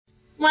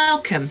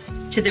Welcome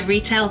to the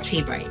Retail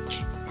Tea Break.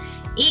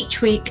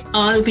 Each week,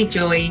 I'll be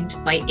joined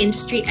by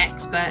industry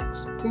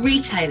experts,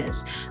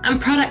 retailers, and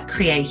product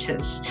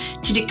creators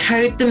to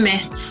decode the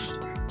myths,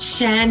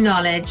 share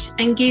knowledge,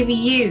 and give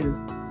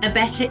you a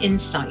better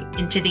insight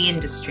into the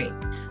industry.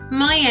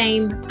 My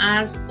aim,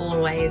 as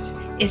always,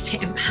 is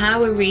to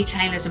empower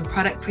retailers and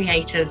product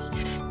creators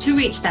to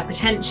reach their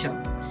potential.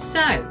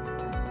 So,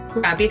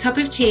 grab your cup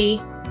of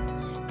tea,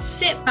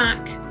 sit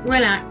back,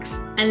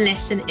 relax, and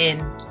listen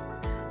in.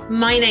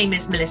 My name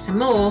is Melissa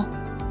Moore,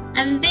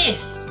 and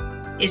this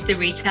is the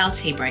Retail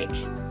Tea Break.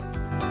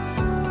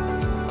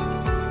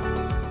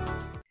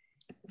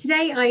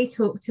 Today, I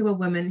talk to a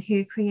woman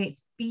who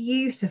creates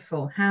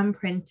beautiful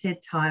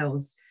hand-printed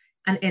tiles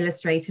and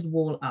illustrated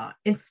wall art,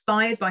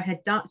 inspired by her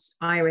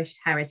Dutch-Irish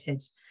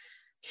heritage.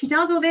 She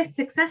does all this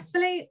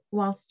successfully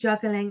whilst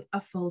juggling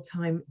a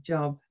full-time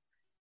job.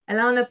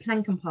 Alanna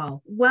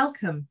Plekkenpol,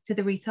 welcome to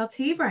the Retail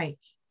Tea Break.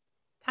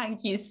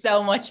 Thank you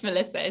so much,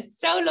 Melissa. It's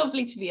so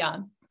lovely to be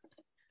on.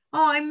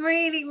 Oh, I'm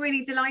really,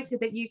 really delighted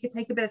that you could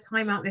take a bit of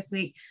time out this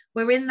week.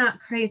 We're in that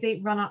crazy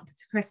run up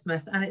to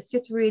Christmas, and it's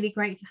just really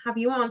great to have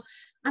you on.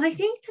 And I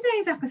think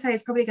today's episode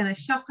is probably going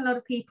to shock a lot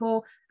of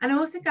people and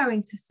also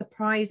going to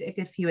surprise a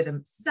good few of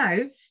them.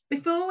 So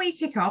before we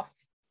kick off,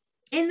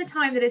 in the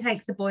time that it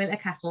takes to boil a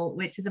kettle,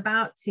 which is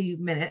about 2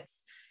 minutes,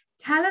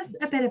 tell us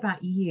a bit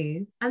about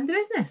you and the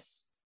business.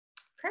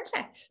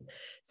 Perfect.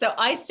 So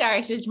I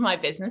started my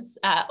business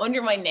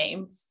under my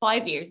name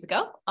 5 years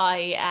ago.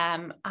 I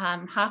am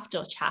half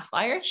Dutch, half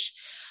Irish.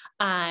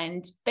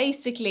 And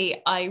basically,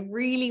 I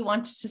really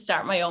wanted to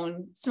start my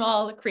own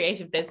small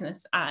creative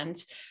business. And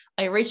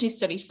I originally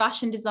studied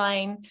fashion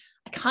design.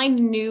 I kind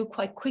of knew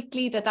quite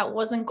quickly that that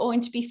wasn't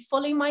going to be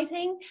fully my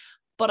thing,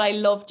 but I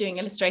love doing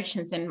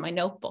illustrations in my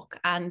notebook.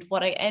 And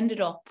what I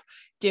ended up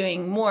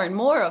doing more and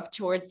more of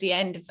towards the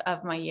end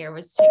of my year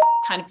was to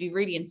kind of be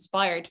really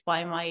inspired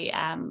by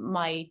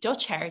my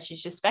Dutch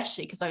heritage,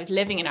 especially because I was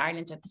living in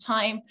Ireland at the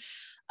time.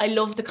 I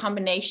love the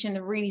combination,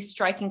 the really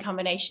striking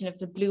combination of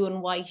the blue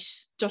and white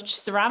Dutch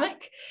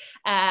ceramic.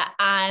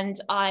 And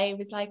I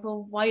was like,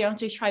 well, why don't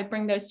we try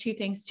bring those two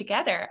things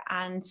together?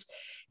 And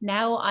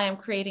now I am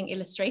creating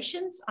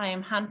illustrations. I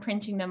am hand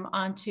printing them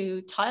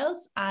onto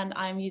tiles, and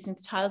I'm using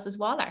the tiles as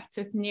wall art.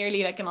 So it's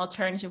nearly like an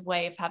alternative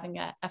way of having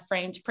a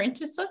framed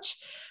print as such,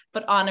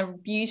 but on a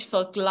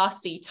beautiful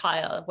glossy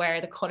tile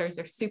where the colors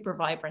are super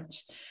vibrant.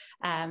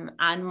 And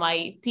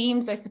my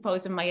themes, I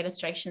suppose, in my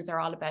illustrations are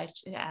all about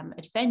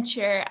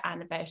adventure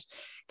and about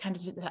kind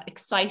of that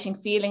exciting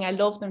feeling. I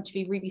love them to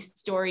be really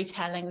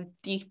storytelling with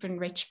deep and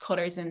rich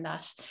colors in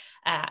that,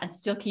 and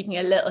still keeping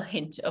a little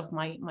hint of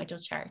my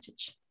Dutch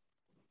heritage.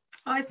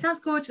 Oh, it sounds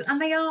gorgeous. And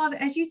they are,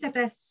 as you said,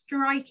 they're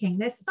striking.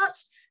 They're such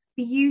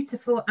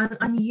beautiful and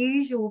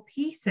unusual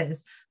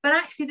pieces, but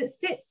actually that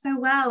sits so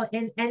well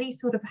in any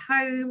sort of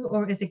home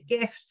or as a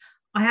gift.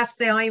 I have to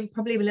say, I'm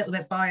probably a little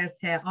bit biased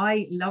here.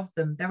 I love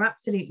them. They're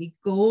absolutely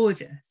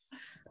gorgeous.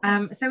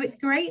 So it's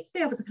great to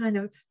be able to kind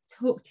of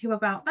talk to you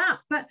about that.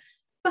 But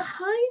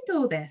behind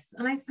all this,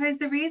 and I suppose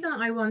the reason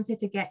I wanted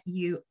to get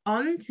you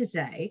on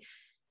today,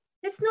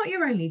 it's not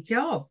your only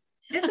job,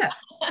 is it?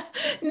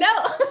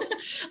 No,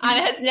 and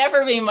it has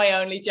never been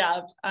my only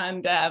job.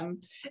 And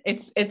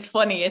it's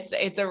funny.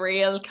 It's a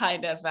real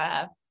kind of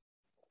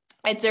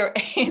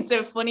it's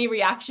a funny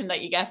reaction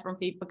that you get from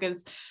people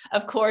because,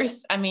 of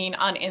course, I mean,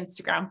 on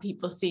Instagram,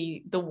 people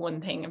see the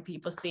one thing and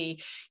people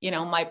see,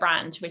 my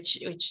brand, which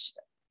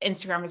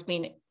Instagram has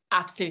been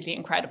absolutely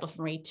incredible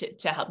for me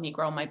to help me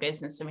grow my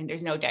business. I mean,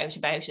 there's no doubt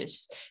about it.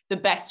 The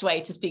best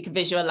way to speak a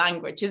visual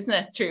language, isn't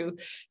it?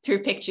 Through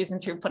pictures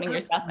and through putting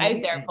yourself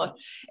out there. But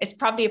it's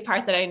probably a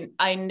part that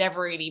I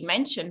never really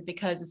mentioned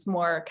because it's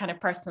more kind of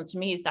personal to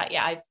me, is that,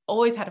 yeah, I've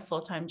always had a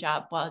full-time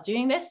job while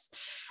doing this.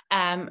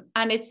 And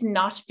it's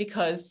not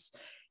because,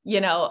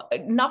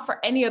 not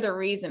for any other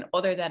reason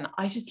other than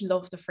I just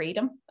love the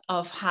freedom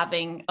of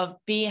having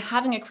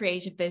a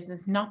creative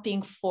business, not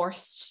being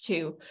forced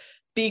to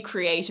be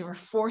creative or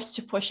forced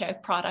to push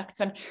out products,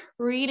 and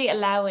really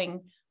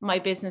allowing my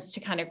business to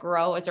kind of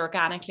grow as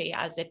organically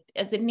as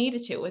it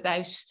needed to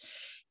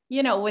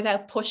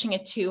without pushing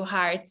it too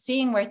hard,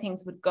 seeing where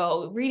things would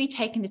go, really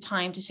taking the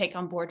time to take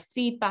on board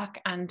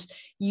feedback and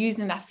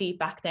using that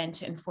feedback then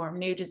to inform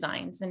new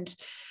designs. And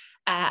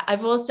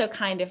I've also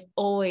kind of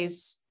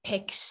always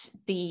picked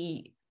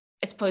a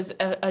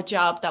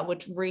job that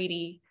would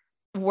really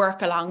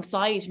work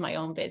alongside my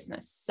own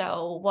business.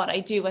 So what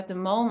I do at the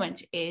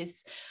moment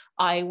is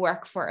I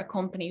work for a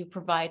company who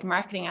provide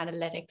marketing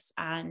analytics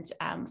and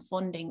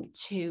funding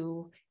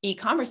to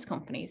e-commerce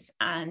companies.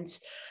 And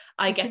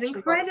I get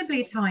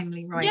incredibly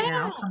timely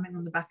now, coming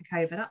on the back of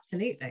COVID.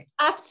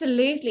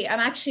 Absolutely. And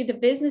actually the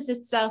business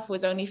itself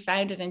was only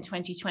founded in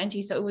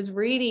 2020. So it was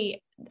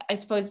really, I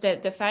suppose,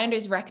 that the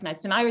founders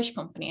recognized an Irish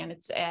company, and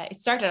it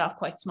started off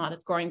quite small.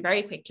 It's growing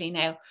very quickly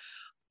now,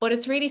 but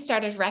it's really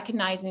started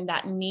recognizing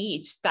that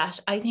need that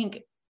I think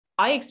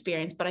I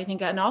experienced, but I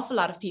think an awful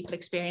lot of people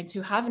experience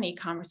who have an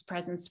e-commerce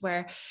presence,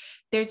 where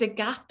there's a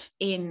gap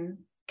in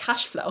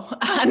cash flow.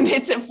 And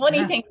it's a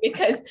funny thing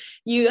because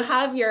you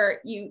have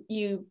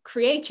you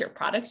create your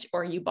product,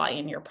 or you buy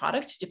in your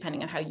product,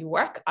 depending on how you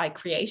work. I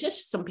create it.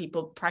 Some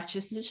people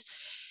purchase it.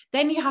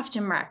 Then you have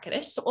to market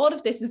it. So all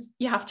of this is,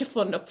 you have to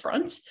fund up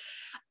front.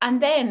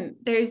 And then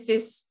there's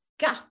this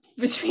gap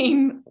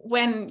between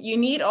when you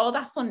need all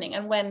that funding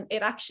and when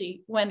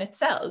it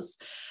sells.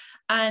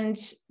 And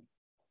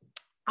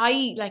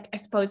I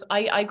suppose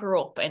I grew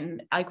up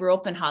in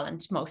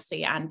Holland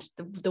mostly. And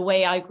the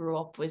way I grew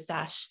up was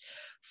that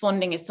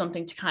funding is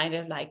something to kind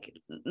of like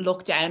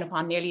look down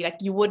upon, nearly like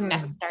you wouldn't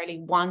necessarily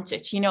want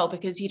it,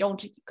 because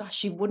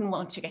you wouldn't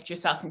want to get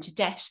yourself into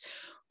debt.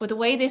 But the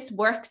way this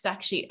works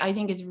actually, I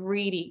think, is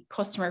really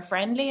customer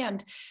friendly.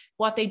 And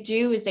what they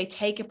do is they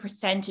take a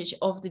percentage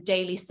of the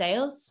daily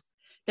sales.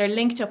 They're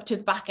linked up to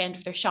the back end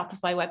of their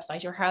Shopify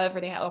website, or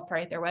however they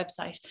operate their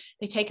website.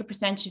 They take a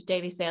percentage of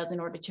daily sales in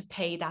order to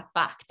pay that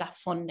back, that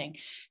funding.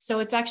 So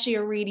it's actually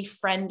a really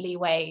friendly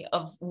way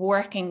of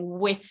working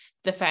with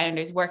the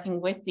founders,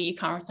 working with the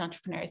e-commerce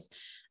entrepreneurs.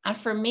 And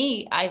for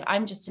me,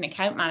 I'm just an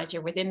account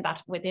manager within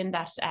that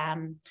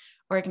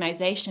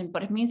organization,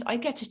 but it means I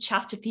get to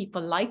chat to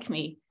people like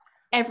me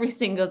every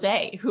single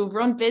day who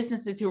run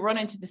businesses, who run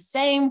into the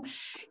same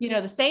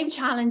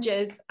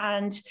challenges.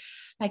 And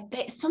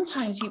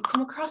sometimes you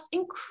come across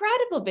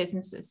incredible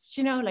businesses,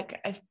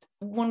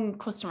 one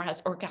customer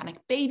has organic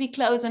baby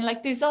clothes, and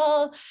there's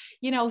all,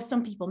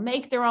 some people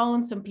make their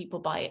own, some people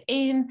buy it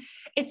in.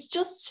 It's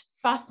just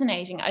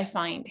fascinating. I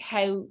find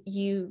how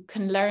you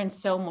can learn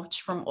so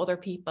much from other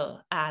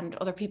people and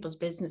other people's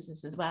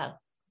businesses as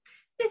well.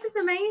 This is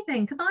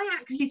amazing, because I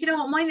actually, do you know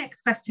what, my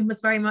next question was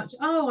very much,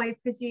 I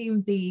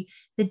presume the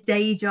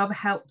day job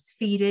helps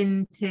feed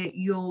into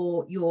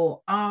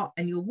your art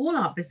and your wall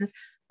art business.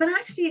 But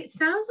actually, it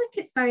sounds like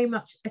it's very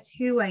much a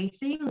two-way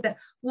thing, that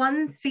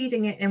one's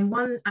feeding it in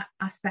one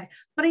aspect.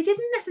 But I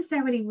didn't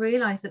necessarily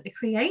realize that the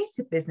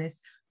creative business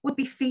would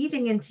be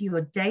feeding into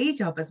your day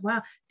job as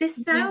well. This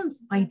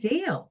sounds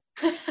ideal.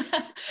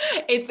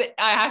 I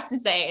have to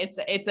say,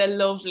 it's a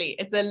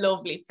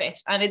lovely fit,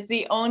 and it's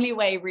the only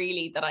way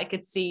really that I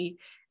could see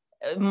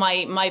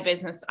my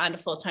business and a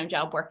full-time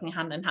job working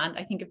hand in hand.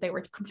 I think if they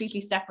were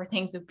completely separate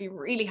things, it'd be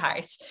really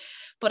hard.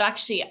 But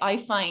actually, I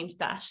find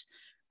that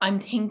I'm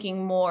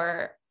thinking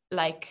more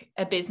like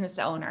a business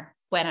owner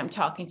when I'm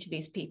talking to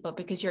these people,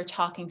 because you're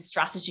talking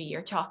strategy,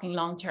 you're talking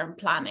long-term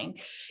planning,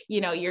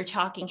 you're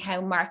talking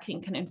how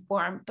marketing can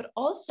inform. But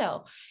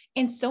also,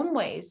 in some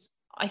ways,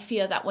 I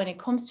feel that when it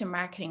comes to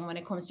marketing, when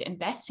it comes to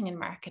investing in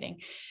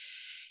marketing,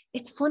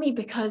 it's funny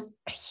because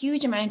a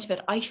huge amount of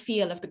it, I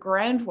feel, of the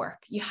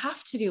groundwork you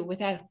have to do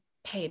without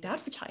paid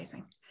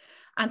advertising.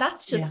 And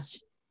that's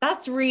just,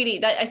 that's really,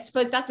 that, I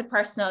suppose that's a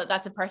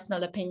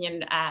personal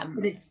opinion.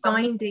 But it's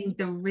finding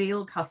the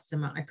real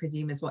customer, I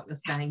presume, is what you're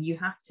saying. You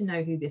have to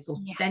know who this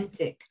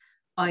authentic,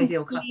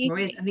 ideal customer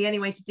is. And the only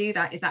way to do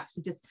that is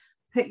actually just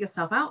put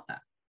yourself out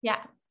there.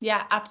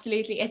 Yeah,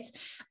 absolutely.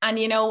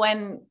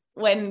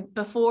 When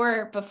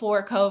before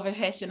COVID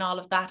hit and all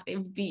of that, it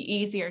would be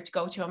easier to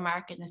go to a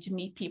market and to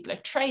meet people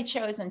at trade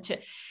shows, and to,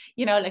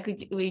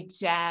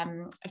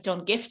 I've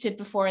done Gifted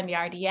before in the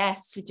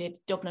RDS. We did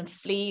Dublin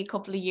Flea a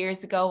couple of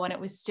years ago when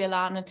it was still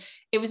on, and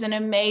it was an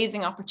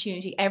amazing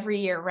opportunity every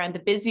year around the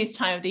busiest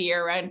time of the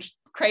year, around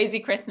crazy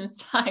Christmas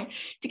time,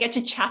 to get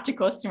to chat to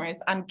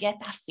customers and get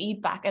that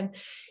feedback. And,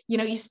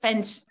 you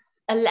spend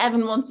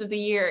 11 months of the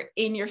year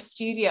in your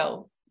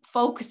studio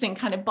focusing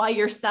kind of by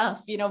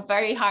yourself,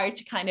 very hard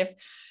to kind of,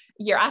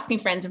 you're asking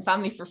friends and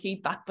family for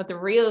feedback, but the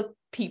real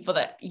people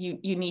that you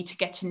need to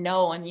get to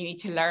know and you need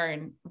to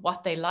learn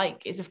what they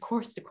like is, of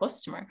course, the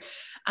customer.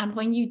 And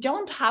when you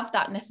don't have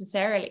that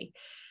necessarily,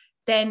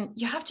 then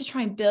you have to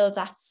try and build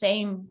that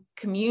same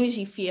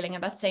community feeling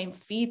and that same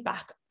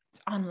feedback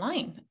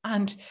online.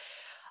 And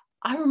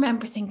I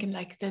remember thinking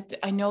that,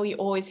 I know you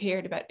always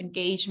heard about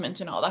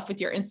engagement and all that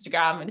with your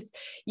Instagram, and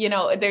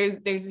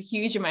it's, there's a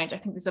huge amount. I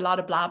think there's a lot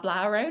of blah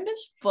blah around it,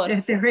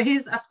 but there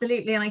is,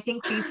 absolutely. And I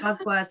think these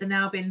buzzwords are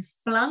now being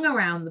flung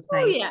around the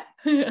place.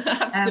 Oh, yeah.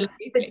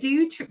 Absolutely. But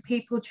do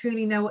people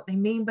truly know what they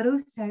mean? But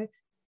also,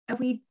 are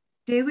we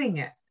doing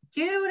it?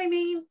 Do you know what I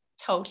mean?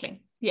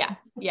 Totally. Yeah.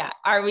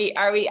 Are we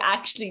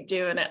actually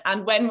doing it?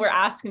 And when we're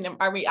asking them,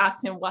 are we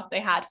asking them what they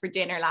had for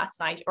dinner last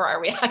night, or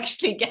are we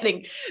actually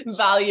getting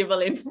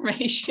valuable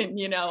information,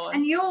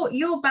 And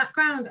your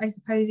background, I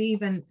suppose,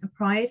 even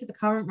prior to the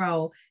current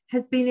role,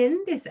 has been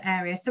in this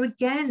area. So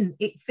again,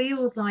 it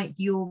feels like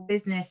your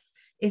business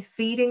is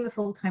feeding the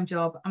full-time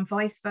job and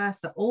vice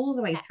versa all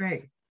the way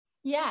through.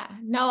 Yeah,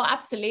 no,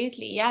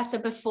 absolutely. Yeah. So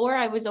before,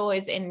 I was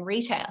always in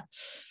retail.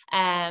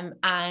 And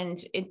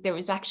there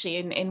was actually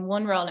in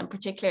one role in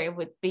particular,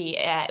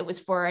 it was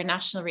for a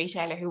national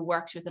retailer who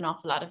worked with an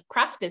awful lot of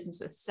craft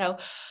businesses. So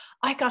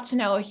I got to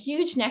know a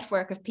huge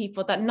network of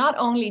people that not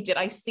only did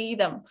I see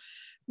them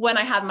when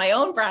I had my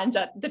own brand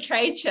at the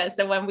trade show.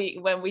 So when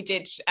we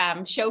did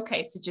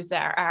Showcase, which is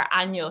our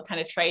annual kind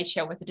of trade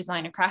show with the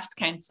Design and Crafts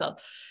Council,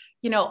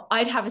 you know,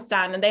 I'd have a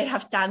stand and they'd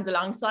have stands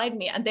alongside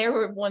me. And there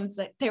were ones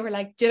that they were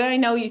like, did I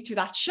know you through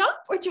that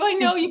shop, or do I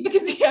know you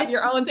because you have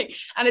your own thing?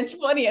 And it's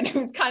funny. And it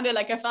was kind of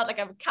like, I felt like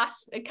I'm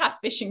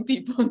catfishing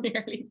people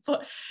nearly,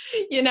 but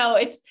you know,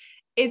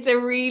 it's a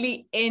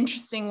really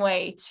interesting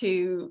way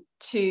to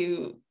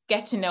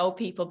get to know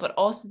people, but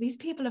also these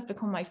people have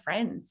become my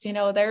friends. You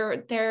know,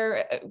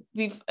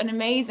 we've an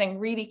amazing,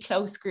 really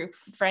close group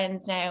of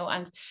friends now,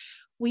 and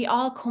we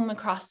all come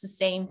across the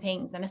same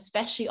things, and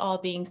especially all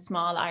being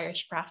small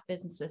Irish craft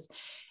businesses.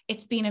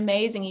 It's been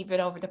amazing,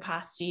 even over the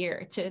past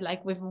year, to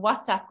like, with a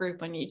WhatsApp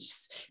group, and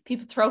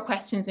people throw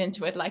questions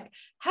into it, like,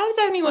 how's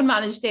anyone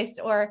managed this?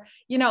 Or,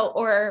 you know,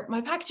 or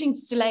my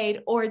packaging's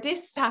delayed, or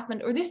this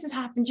happened, or this has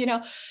happened, you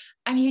know,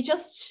 and you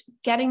just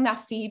getting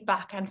that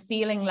feedback and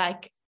feeling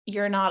like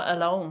you're not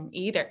alone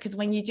either. Because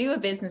when you do a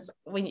business,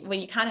 when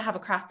you kind of have a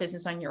craft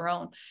business on your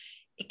own,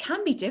 it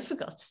can be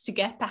difficult to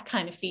get that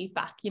kind of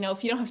feedback, you know,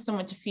 if you don't have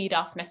someone to feed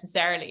off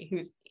necessarily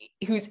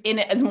who's in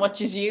it as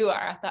much as you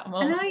are at that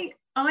moment. And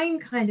I'm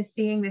kind of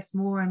seeing this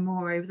more and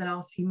more over the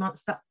last few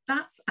months,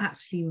 that's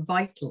actually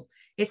vital.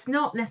 It's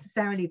not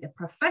necessarily the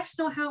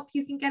professional help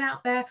you can get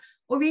out there,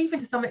 or even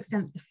to some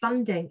extent the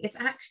funding. It's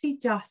actually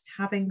just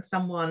having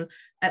someone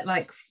at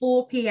like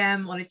 4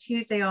 p.m. on a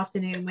Tuesday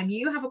afternoon when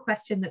you have a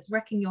question that's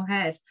wrecking your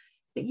head,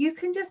 that you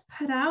can just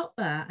put out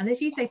there. And as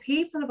you say,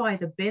 people have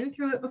either been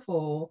through it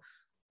before,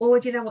 or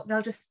do you know what,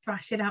 they'll just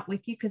thrash it out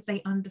with you because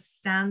they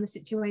understand the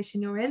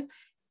situation you're in.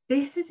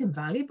 This is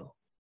invaluable.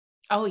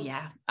 Oh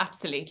yeah,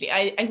 absolutely.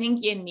 I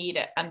think you need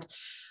it. And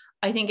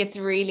I think it's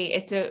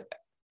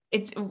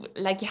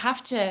like, you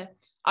have to,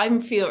 I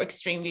feel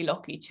extremely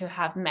lucky to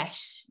have met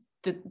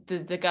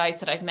the guys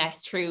that I've met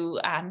through,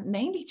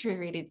 mainly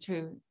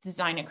through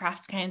Design and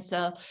Crafts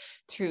Council,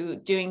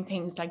 through doing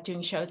things like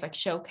doing shows like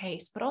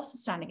Showcase, but also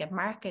standing at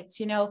markets.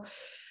 You know,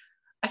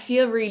 I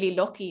feel really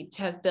lucky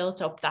to have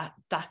built up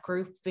that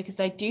group,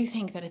 because I do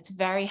think that it's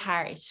very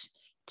hard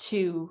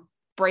to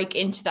break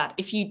into that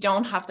if you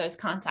don't have those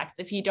contacts,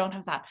 if you don't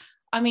have that.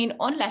 I mean,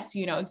 unless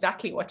you know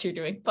exactly what you're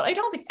doing, but I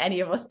don't think any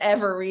of us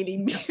ever really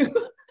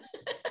knew.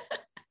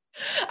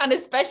 And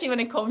especially when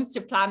it comes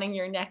to planning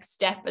your next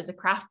step as a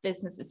craft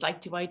business, it's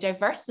like, do I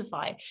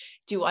diversify?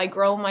 Do I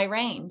grow my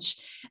range?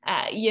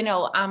 You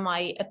know, am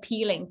I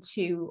appealing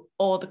to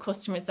all the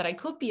customers that I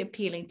could be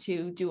appealing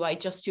to? Do I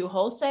just do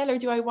wholesale, or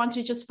do I want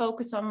to just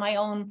focus on my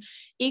own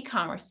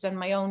e-commerce and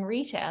my own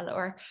retail?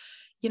 Or,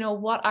 you know,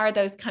 what are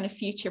those kind of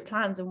future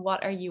plans, and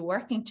what are you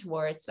working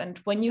towards? And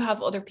when you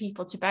have other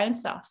people to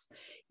bounce off,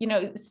 you know,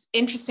 it's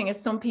interesting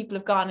as some people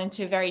have gone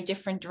into very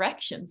different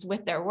directions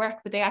with their work,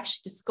 but they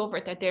actually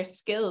discovered that their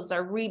skills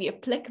are really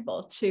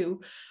applicable to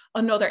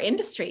another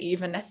industry,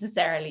 even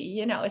necessarily,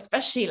 you know,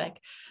 especially like,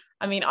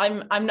 I mean,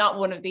 I'm not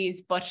one of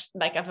these, but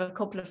like, I have a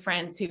couple of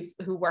friends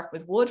who work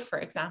with wood, for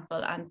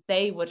example, and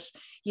they would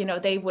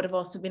have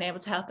also been able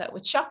to help out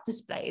with shop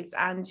displays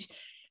and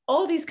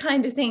all these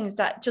kind of things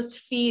that just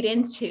feed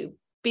into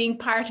being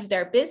part of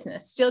their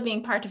business, still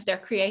being part of their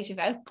creative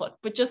output,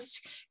 but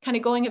just kind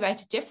of going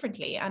about it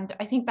differently. And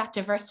I think that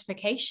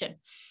diversification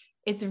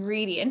is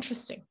really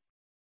interesting.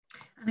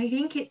 And I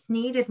think it's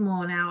needed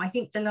more now. I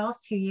think the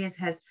last 2 years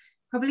has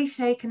probably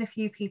shaken a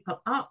few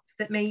people up,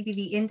 that maybe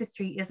the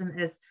industry isn't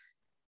as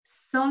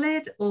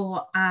solid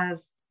or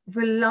as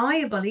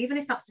reliable, even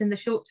if that's in the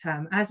short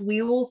term, as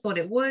we all thought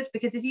it would.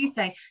 Because as you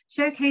say,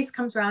 Showcase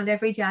comes around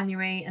every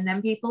January, and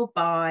then people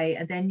buy,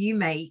 and then you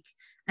make,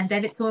 and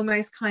then it's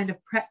almost kind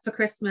of prep for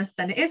Christmas,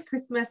 then it is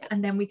Christmas,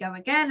 and then we go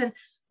again. And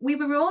we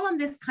were all on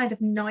this kind of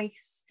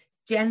nice,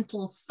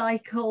 gentle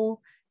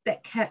cycle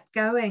that kept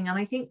going. And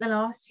I think the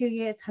last 2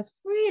 years has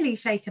really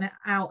shaken it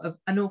out of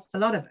an awful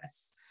lot of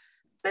us.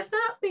 But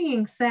that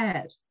being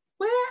said,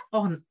 where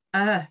on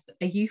earth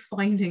are you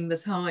finding the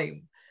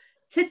time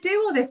to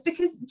do all this?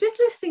 Because just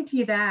listening to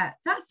you there,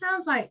 that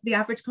sounds like the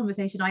average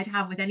conversation I'd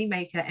have with any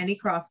maker, any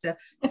crafter,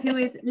 who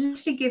is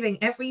literally giving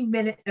every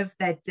minute of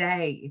their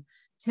day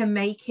to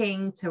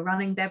making, to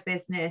running their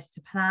business,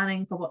 to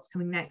planning for what's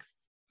coming next.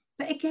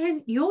 But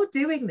again, you're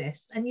doing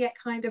this, and yet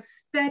kind of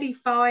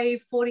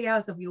 35, 40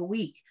 hours of your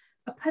week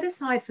are put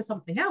aside for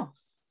something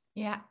else.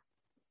 Yeah.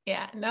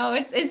 No,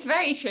 it's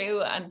very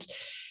true. And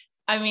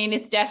I mean,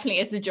 it's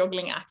a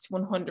juggling act,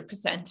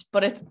 100%,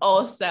 but it's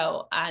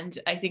also, and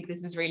I think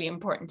this is really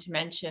important to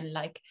mention,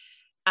 like,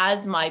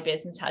 as my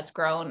business has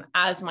grown,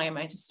 as my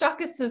amount of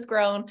stockists has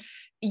grown,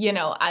 you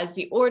know, as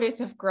the orders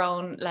have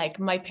grown, like,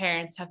 my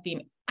parents have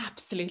been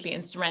absolutely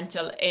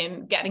instrumental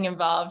in getting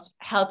involved,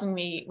 helping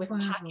me with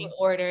packing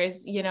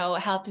orders, you know,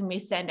 helping me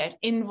send out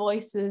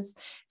invoices,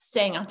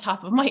 staying on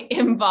top of my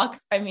inbox.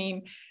 I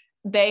mean,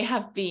 they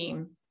have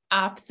been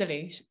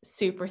absolute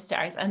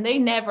superstars, and they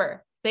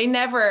never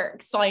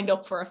signed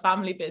up for a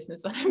family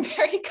business, and I'm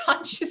very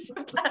conscious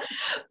of that.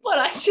 But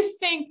I just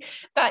think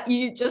that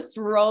you just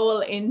roll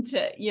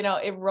into, you know,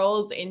 it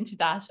rolls into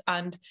that,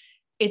 and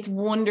it's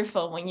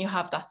wonderful when you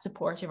have that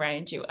support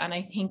around you. And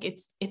I think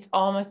it's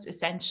almost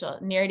essential.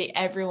 Nearly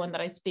everyone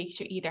that I speak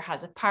to either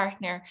has a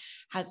partner,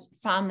 has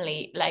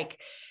family. Like,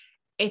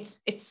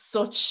 it's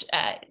such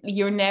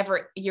you're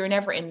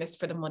never in this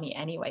for the money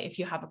anyway. If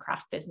you have a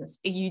craft business,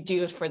 you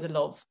do it for the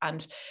love.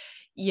 And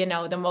you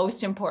know, the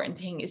most important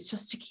thing is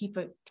just to keep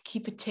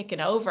it ticking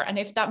over. And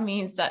if that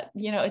means that,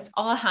 you know, it's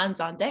all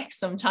hands on deck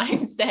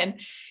sometimes, then,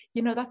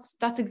 you know,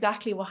 that's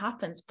exactly what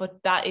happens.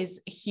 But that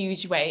is a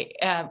huge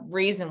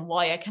reason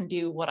why I can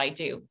do what I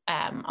do,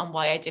 and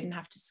why I didn't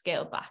have to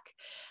scale back.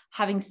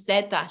 Having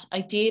said that,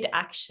 I did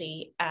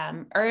actually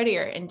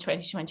earlier in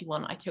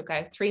 2021, I took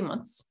out 3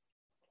 months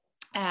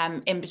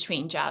in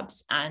between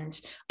jobs, and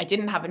I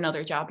didn't have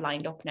another job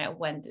lined up now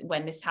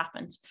when this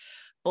happened.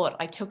 But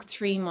I took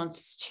 3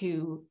 months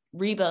to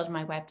rebuild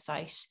my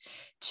website,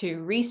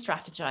 to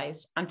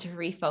re-strategize, and to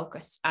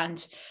refocus.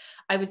 And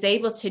I was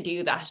able to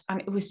do that.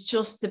 And it was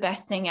just the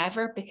best thing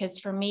ever, because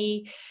for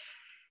me,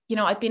 you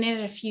know, I've been in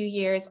it a few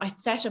years. I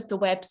set up the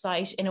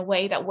website in a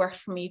way that worked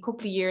for me a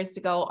couple of years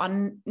ago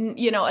on,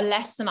 you know, a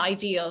less than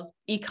ideal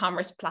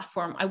e-commerce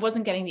platform. I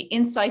wasn't getting the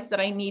insights that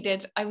I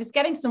needed. I was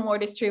getting some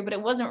orders through, but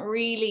it wasn't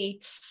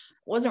really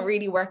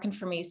working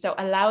for me. So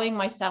allowing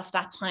myself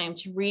that time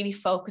to really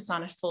focus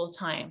on it full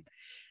time,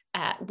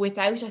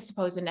 without, I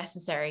suppose, a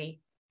necessary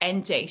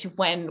end date of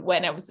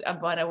when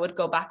I would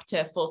go back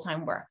to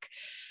full-time work,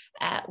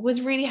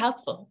 was really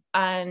helpful.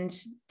 And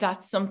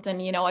that's something,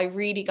 you know, I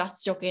really got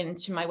stuck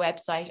into my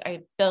website.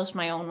 I built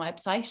my own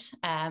website,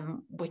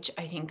 which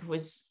I think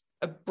was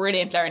a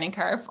brilliant learning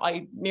curve.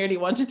 I nearly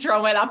want to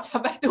throw my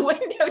laptop out the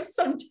window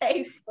some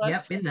days, but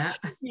yep, in that,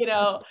 you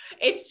know,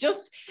 it's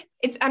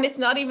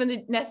not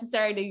even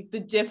necessarily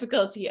the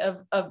difficulty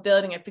of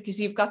building it,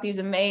 because you've got these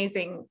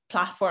amazing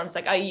platforms.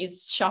 Like I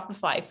use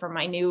Shopify for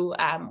my new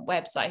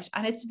website,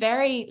 and it's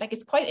very, like,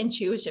 it's quite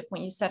intuitive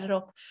when you set it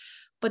up.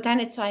 But then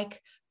it's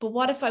like, but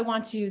what if I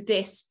want to do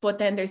this, but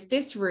then there's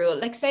this rule,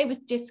 like say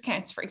with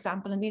discounts, for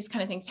example, and these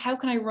kind of things, how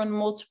can I run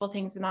multiple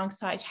things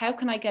alongside? How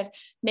can I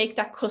make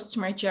that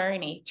customer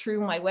journey through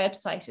my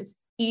website as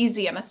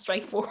easy and as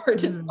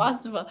straightforward as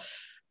possible?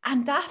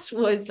 And that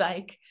was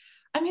like,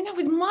 I mean, that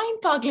was mind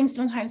boggling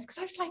sometimes, because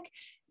I was like,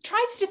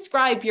 trying to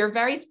describe your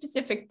very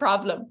specific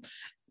problem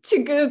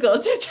to Google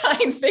to try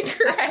and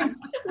figure out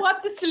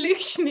what the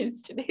solution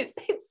is to this.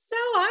 It's so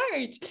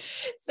hard.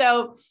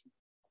 So,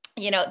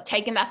 you know,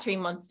 taking that 3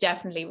 months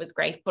definitely was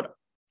great. But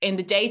in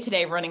the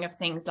day-to-day running of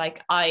things,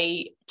 like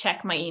I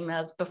check my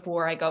emails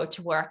before I go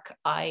to work.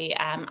 And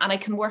I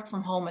can work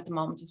from home at the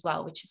moment as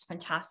well, which is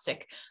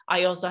fantastic.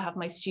 I also have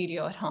my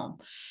studio at home.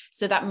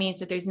 So that means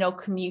that there's no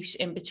commute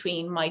in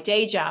between my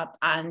day job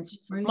and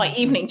my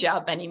evening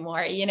job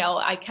anymore. You know,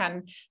 I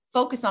can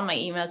focus on my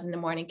emails in the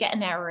morning, get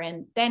an hour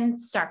in, then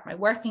start my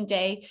working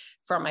day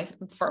for my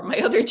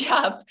other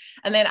job.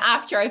 And then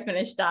after I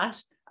finish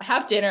that, I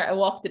have dinner, I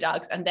walk the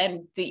dogs, and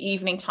then the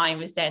evening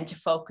time is then to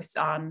focus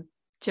on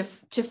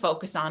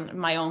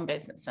my own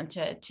business, and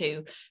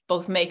to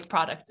both make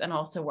products and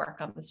also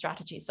work on the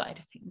strategy side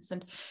of things.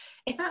 And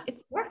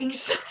it's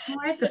works.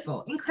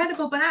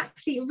 incredible. But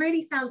actually it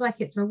really sounds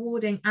like it's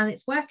rewarding and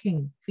it's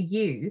working for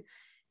you.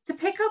 To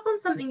pick up on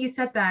something you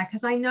said there,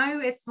 because I know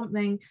it's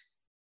something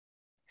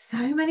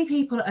so many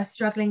people are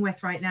struggling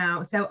with right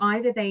now. So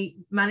either they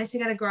managed to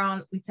get a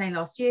grant, we'd say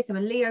last year, so a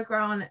Leo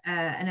grant,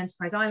 an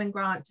Enterprise Island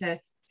grant, to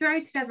throw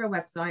together a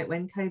website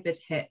when COVID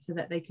hit so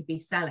that they could be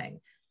selling.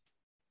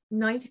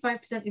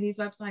 95% of these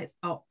websites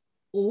are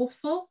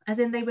awful, as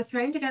in they were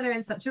thrown together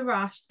in such a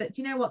rush that,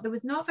 you know what, there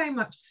was not very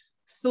much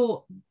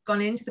thought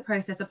gone into the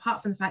process,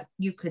 apart from the fact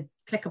you could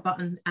click a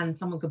button and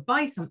someone could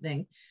buy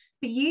something.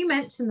 But you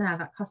mentioned there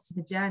that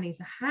customer journey.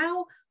 So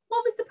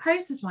what was the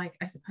process like,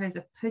 I suppose,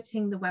 of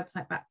putting the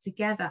website back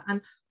together,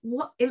 and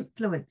what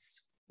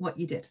influenced what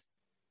you did?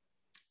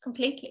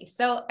 Completely.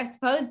 So I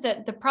suppose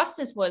that the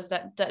process was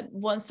that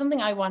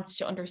something I wanted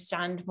to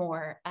understand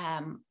more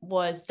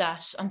was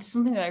that, and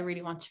something that I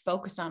really want to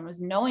focus on,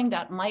 was knowing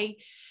that my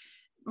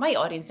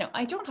audience, now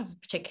I don't have a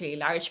particularly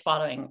large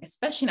following,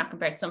 especially not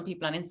compared to some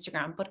people on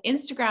Instagram, but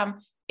Instagram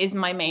is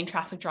my main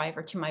traffic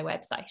driver to my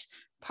website.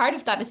 Part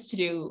of that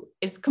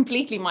is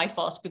completely my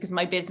fault, because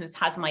my business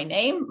has my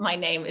name. My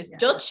name is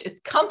Dutch, it's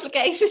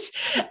complicated,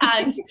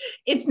 and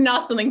it's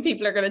not something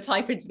people are going to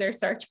type into their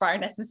search bar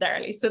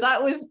necessarily. So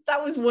that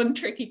was one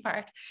tricky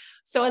part.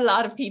 So a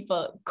lot of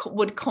people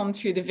would come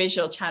through the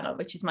visual channel,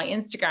 which is my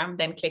Instagram,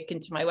 then click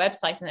into my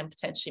website and then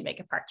potentially make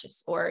a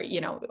purchase, or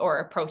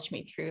approach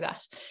me through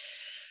that.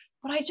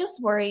 But I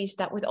just worried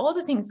that with all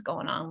the things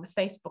going on with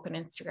Facebook and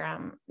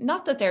Instagram,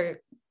 not that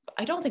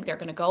I don't think they're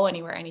going to go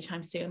anywhere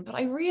anytime soon, but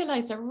I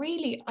realized that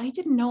really I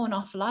didn't know an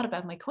awful lot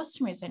about my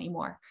customers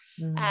anymore.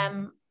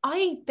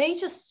 They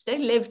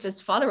lived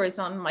as followers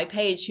on my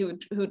page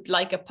who'd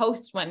like a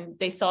post when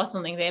they saw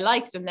something they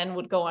liked, and then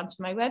would go onto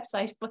my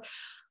website. But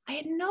I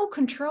had no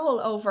control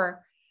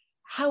over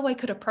how I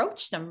could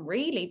approach them,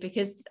 really,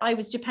 because I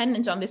was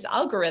dependent on this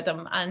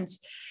algorithm. And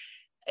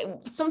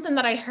something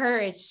that I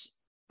heard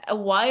a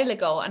while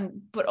ago,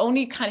 but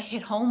only kind of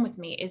hit home with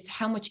me, is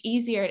how much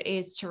easier it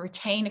is to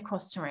retain a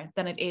customer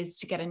than it is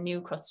to get a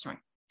new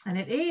customer. And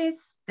it is.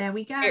 There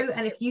we go.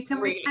 And if you can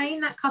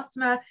retain that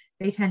customer,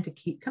 they tend to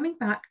keep coming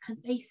back and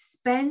they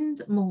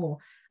spend more.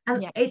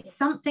 And it's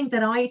something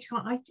that I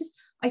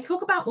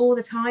talk about all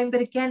the time.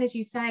 But again, as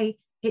you say,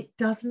 it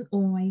doesn't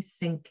always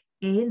sink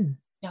in.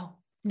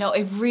 No,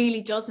 it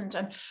really doesn't.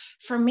 And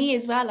for me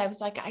as well, I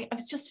was like, I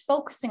was just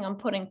focusing on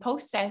putting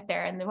posts out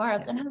there in the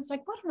world. And I was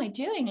like, what am I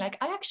doing? Like,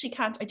 I actually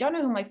I don't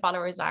know who my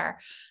followers are.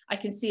 I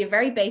can see a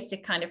very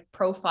basic kind of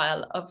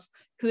profile of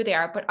who they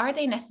are, but are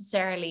they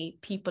necessarily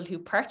people who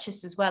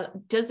purchase as well?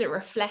 Does it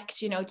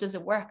reflect, does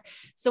it work?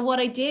 So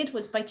what I did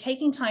was, by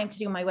taking time to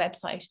do my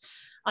website,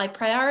 I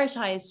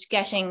prioritized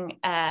getting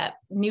a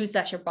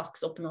newsletter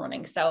box up and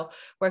running. So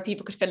where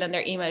people could fill in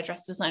their email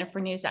address to sign up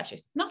for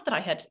newsletters. Not that I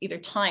had either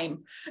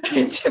time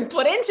to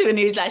put into a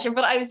newsletter,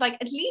 but I was like,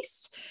 at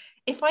least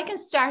if I can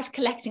start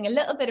collecting a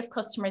little bit of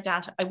customer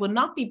data, I will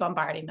not be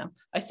bombarding them.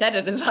 I said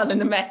it as well in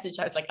the message.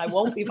 I was like, I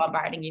won't be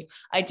bombarding you.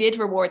 I did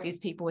reward these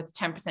people with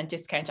 10%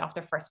 discount off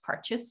their first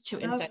purchase to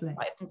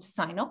incentivize them to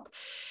sign up.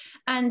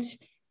 And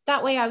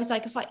that way I was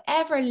like, if I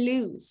ever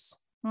lose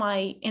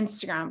my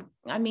Instagram,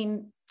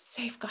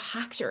 say I've got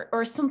hacked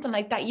or something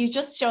like that, you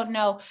just don't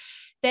know,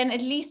 then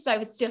at least I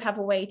would still have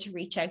a way to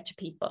reach out to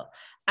people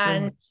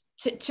and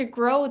to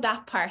grow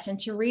that part and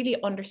to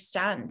really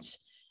understand.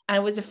 And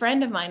it was a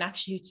friend of mine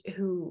actually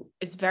who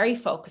is very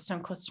focused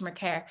on customer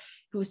care,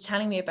 who was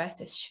telling me about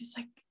this. She was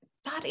like,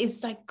 that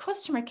is like,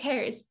 customer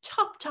care is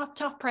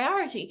top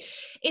priority.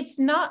 It's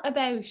not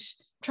about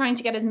trying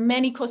to get as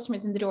many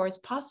customers in the door as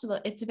possible.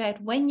 It's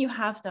about, when you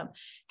have them,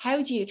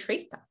 how do you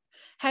treat them?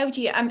 How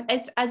do you,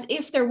 it's as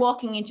if they're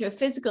walking into a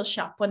physical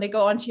shop when they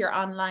go onto your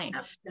online.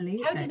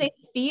 Absolutely. How do they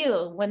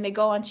feel when they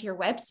go onto your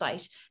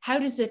website? How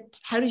does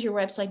your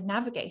website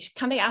navigate?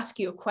 Can they ask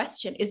you a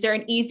question? Is there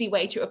an easy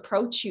way to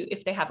approach you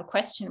if they have a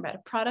question about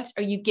a product?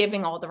 Are you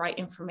giving all the right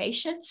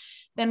information?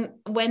 Then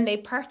when they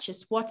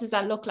purchase, what does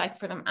that look like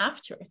for them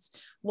afterwards?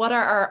 What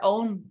are our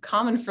own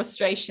common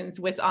frustrations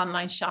with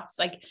online shops,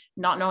 like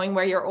not knowing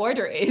where your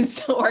order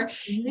is, or,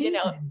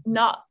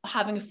 not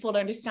having a full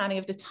understanding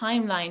of the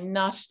timeline,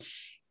 not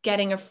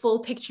getting a full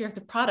picture of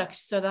the product,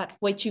 so that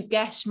what you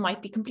get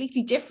might be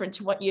completely different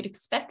to what you'd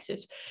expected.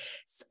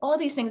 So all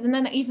these things. And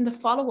then even the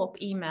follow-up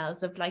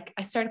emails of, like,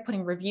 I started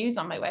putting reviews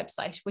on my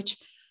website, which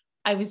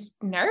I was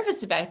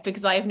nervous about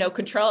because I have no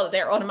control.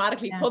 They're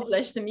automatically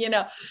published, and,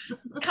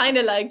 kind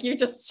of like you're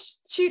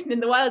just shooting in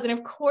the wild. And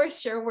of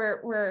course,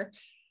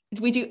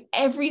 we do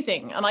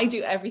everything, and I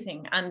do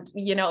everything. And,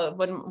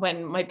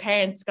 when my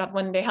parents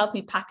when they helped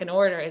me pack an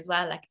order as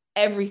well, like,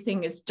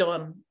 everything is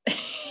done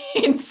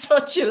in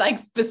such a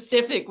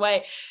specific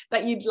way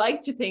that you'd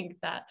like to think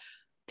that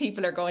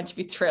people are going to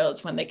be thrilled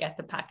when they get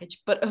the package.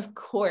 But of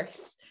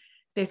course,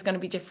 there's going to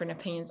be different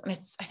opinions. And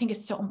I think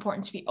it's so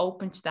important to be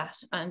open to that,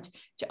 and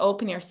to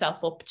open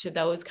yourself up to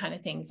those kind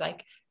of things,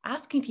 like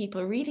asking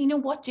people really,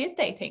 what did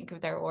they think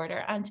of their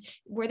order? And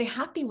were they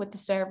happy with the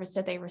service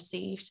that they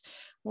received?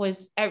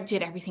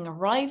 Did everything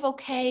arrive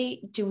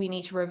okay? Do we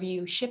need to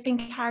review shipping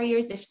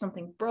carriers if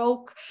something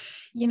broke?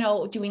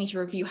 Do we need to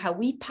review how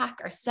we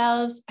pack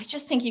ourselves? I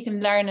just think you can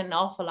learn an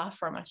awful lot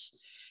from it.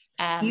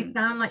 You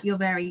sound like you're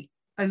very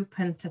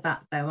open to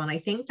that, though. And I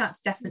think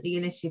that's definitely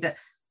an issue that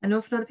an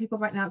awful lot of people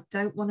right now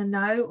don't want to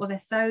know, or they're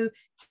so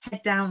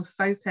head down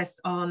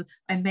focused on,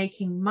 I'm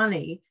making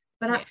money.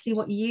 But actually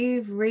what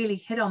you've really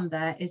hit on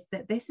there is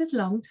that this is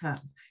long term.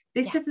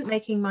 This isn't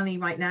making money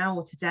right now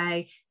or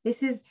today.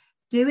 This is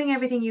doing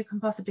everything you can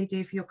possibly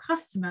do for your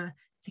customer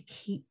to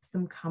keep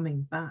them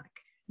coming back.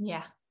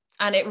 Yeah.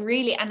 And it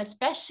really, and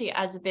especially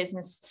as a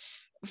business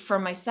for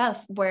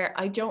myself, where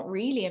I don't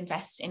really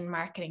invest in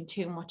marketing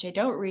too much. I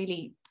don't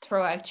really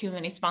throw out too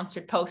many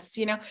sponsored posts,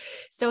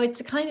 So it's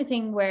a kind of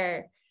thing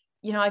where,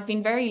 I've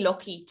been very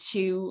lucky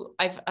to,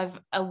 I've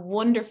a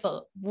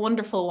wonderful,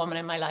 wonderful woman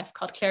in my life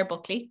called Claire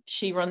Buckley.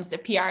 She runs a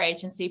PR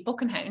agency,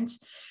 Book and Hound.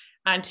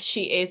 And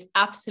she is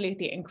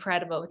absolutely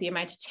incredible with the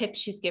amount of tips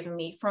she's given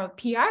me from a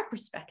PR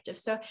perspective.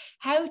 So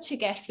how to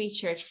get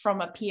featured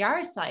from a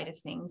PR side of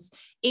things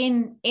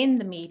in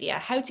the media,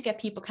 how to get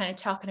people kind of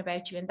talking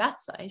about you in that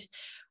side,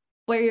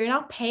 where you're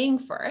not paying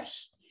for it.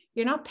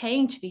 You're not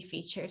paying to be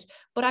featured,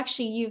 but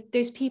actually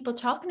there's people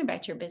talking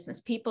about your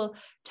business, people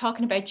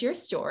talking about your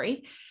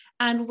story,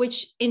 and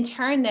which in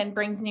turn then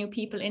brings new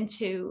people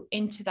into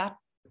that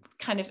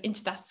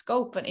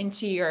scope and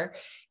into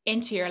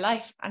your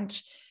life.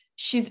 And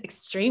she's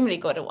extremely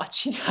good at what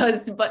she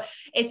does, but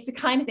it's the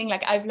kind of thing,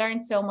 like, I've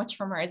learned so much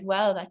from her as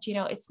well, that,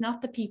 it's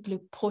not the people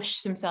who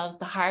push themselves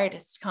the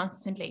hardest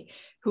constantly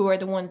who are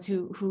the ones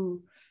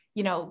who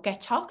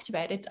get talked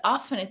about. It's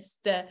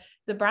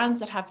the brands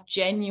that have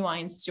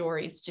genuine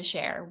stories to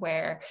share,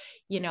 where,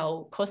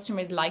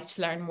 customers like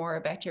to learn more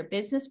about your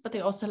business, but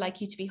they also like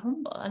you to be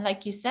humble. And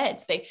like you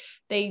said,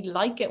 they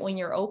like it when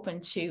you're open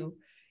to,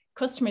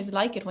 customers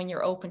like it when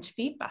you're open to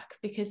feedback,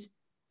 because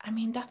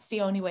that's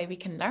the only way we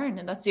can learn,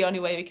 and that's the only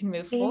way we can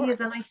move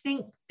forward. And I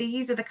think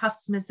these are the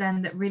customers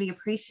then that really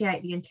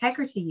appreciate the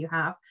integrity you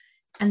have,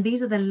 And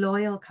these are the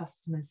loyal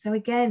customers. So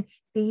again,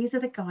 these are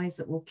the guys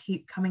that will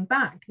keep coming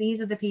back.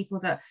 These are the people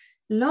that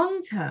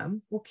long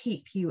term will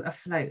keep you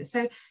afloat.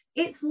 So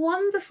it's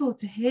wonderful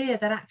to hear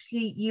that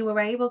actually you were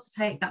able to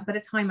take that bit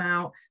of time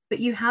out, but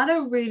you had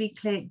a really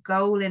clear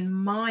goal in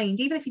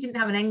mind, even if you didn't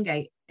have an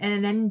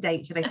end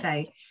date, should I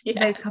say, yeah. for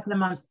those couple of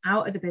months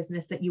out of the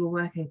business that you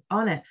were working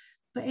on it.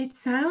 But it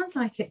sounds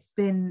like it's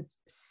been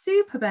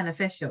super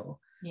beneficial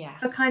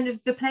for kind of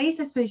the place,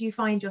 I suppose, you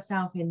find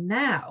yourself in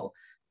now.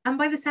 And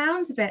by the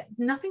sounds of it,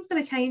 nothing's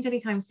going to change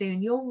anytime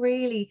soon. You're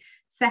really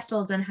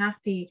settled and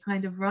happy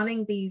kind of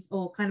running these,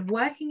 or kind of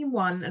working in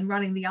one and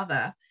running the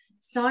other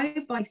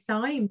side by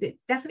side. It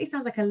definitely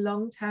sounds like a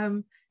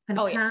long-term kind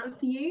of plan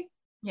for you.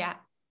 Yeah.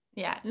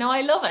 No,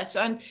 I love it.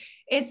 And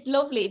it's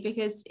lovely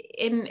because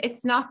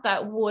it's not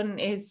that one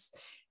is,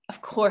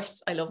 of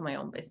course, I love my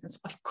own business.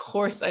 Of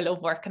course, I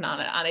love working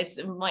on it. And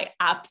it's my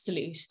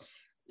absolute,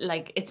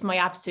 it's my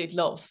absolute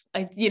love.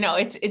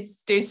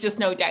 It's there's just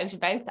no doubt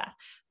about that.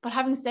 But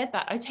having said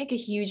that, I take a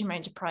huge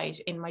amount of pride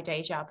in my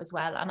day job as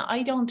well. And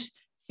I don't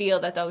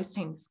feel that those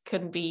things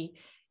can be,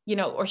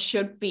 or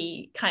should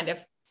be kind of,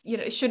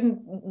 it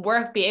shouldn't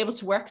be able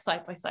to work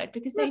side by side,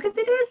 because it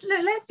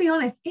is, let's be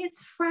honest,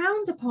 it's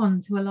frowned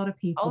upon to a lot of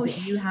people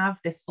that you have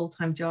this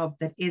full-time job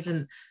that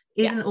isn't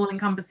all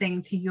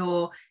encompassing to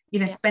your,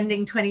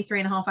 spending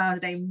 23 and a half hours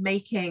a day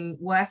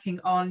working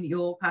on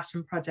your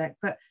passion project.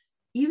 But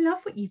you love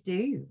what you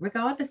do,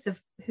 regardless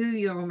of who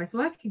you're almost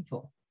working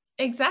for.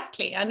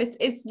 Exactly. And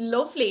it's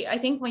lovely. I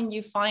think when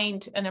you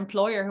find an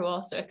employer who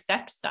also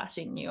accepts that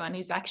in you, and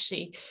who's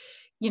actually,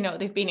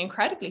 they've been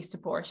incredibly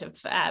supportive.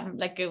 I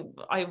got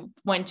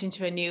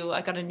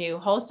a new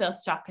wholesale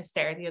stockist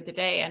there the other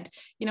day, and,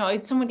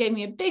 someone gave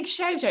me a big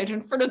shout out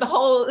in front of the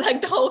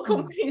whole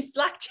company's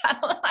Slack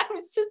channel. And I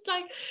was just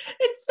like,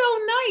 it's so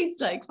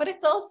nice. But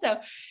it's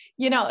also,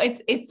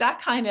 it's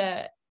that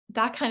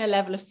kind of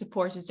level of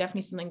support is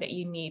definitely something that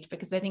you need,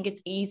 because I think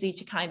it's easy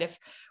to kind of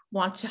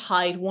want to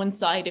hide one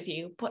side of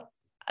you. But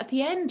at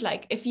the end,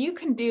 if you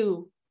can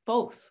do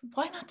both,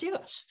 why not do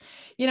it?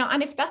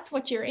 And if that's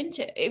what you're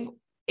into,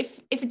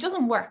 if it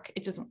doesn't work,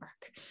 it doesn't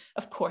work,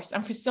 of course.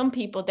 And for some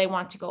people, they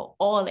want to go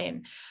all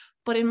in.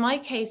 But in my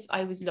case,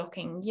 I was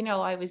looking,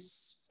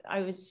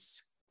 I'm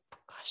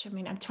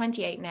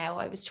 28 now.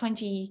 I was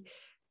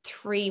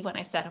 23 when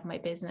I set up my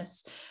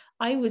business.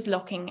 I was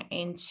looking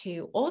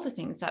into all the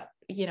things that,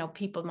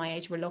 people my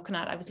age were looking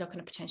at. I was looking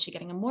at potentially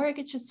getting a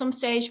mortgage at some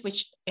stage,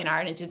 which in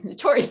Ireland is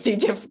notoriously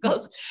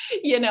difficult.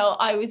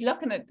 I was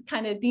looking at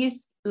kind of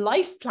these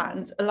life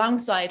plans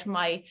alongside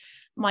my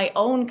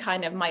own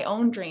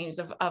dreams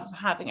of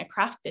having a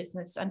craft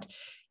business. And,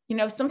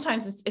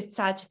 sometimes it's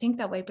sad to think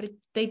that way, but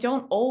they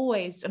don't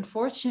always,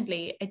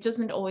 unfortunately, it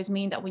doesn't always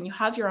mean that when you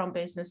have your own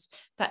business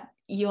that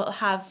you'll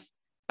have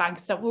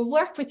banks that will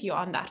work with you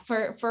on that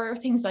for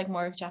things like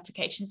mortgage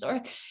applications, or,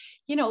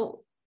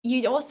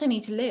 you also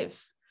need to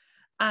live.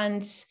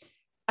 And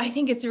I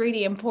think it's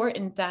really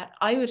important that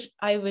I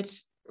would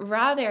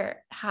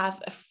rather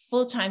have a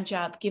full-time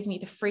job give me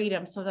the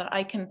freedom so that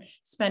I can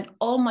spend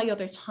all my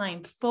other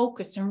time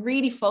focused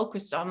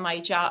on my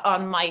job,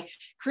 on my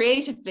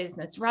creative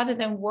business, rather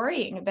than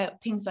worrying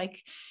about things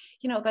like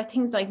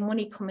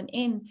money coming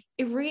in.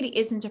 It really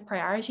isn't a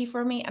priority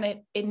for me,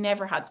 and it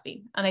never has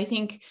been. And I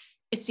think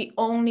it's the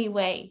only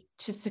way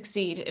to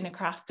succeed in a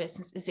craft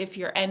business is if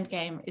your end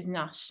game is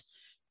not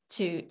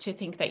to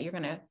think that you're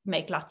going to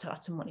make lots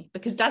of money,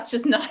 because that's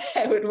just not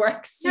how it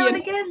works. No, and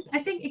again,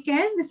 I think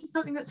this is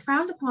something that's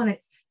frowned upon.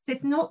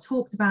 It's not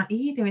talked about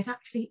either.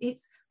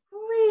 It's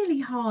really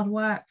hard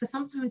work for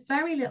sometimes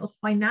very little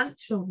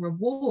financial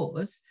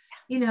reward.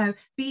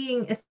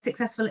 Being as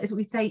successful as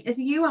we say as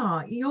you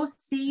are, you're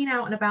seen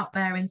out and about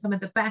there in some of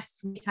the best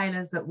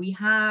retailers that we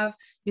have.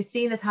 You're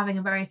seen as having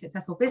a very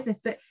successful business,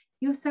 but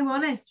you're so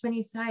honest when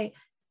you say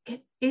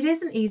it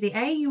isn't easy.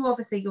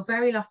 You're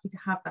very lucky to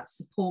have that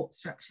support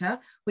structure,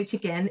 which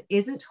again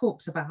isn't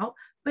talked about,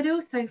 but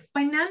also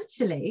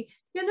financially,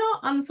 you're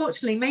not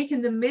unfortunately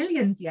making the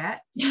millions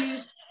yet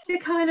to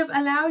kind of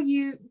allow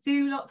you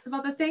do lots of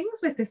other things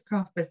with this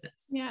craft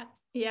business. Yeah,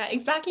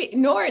 exactly.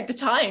 Nor at the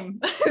time.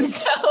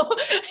 So,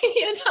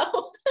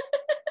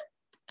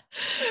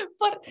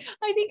 but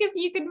I think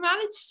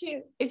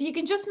if you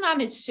can just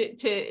manage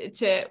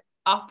to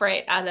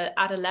operate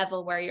at a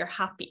level where you're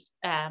happy,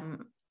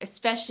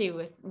 especially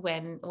with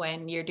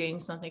when you're doing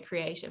something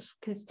creative,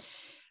 because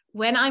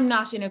when I'm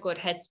not in a good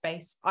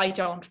headspace, I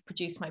don't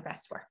produce my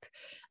best work.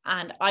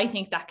 And I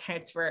think that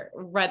counts for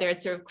whether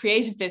it's a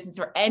creative business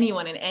or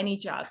anyone in any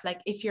job.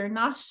 If you're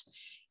not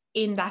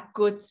in that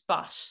good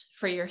spot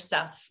for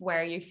yourself,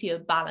 where you feel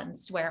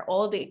balanced, where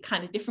all the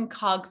kind of different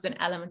cogs and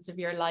elements of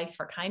your life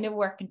are kind of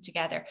working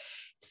together,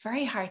 it's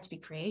very hard to be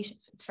creative.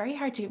 It's very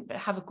hard to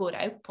have a good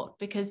output,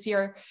 because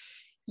you're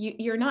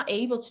not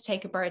able to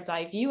take a bird's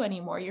eye view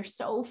anymore. You're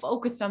so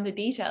focused on the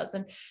details.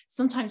 And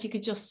sometimes you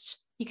could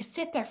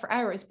sit there for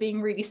hours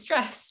being really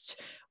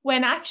stressed,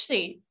 when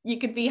actually you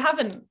could be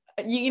having,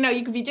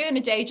 you could be doing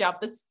a day job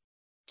that's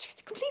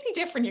it's completely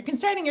different. You're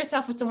concerning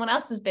yourself with someone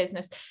else's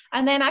business,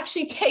 and then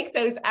actually take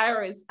those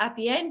hours at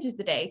the end of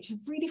the day to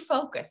really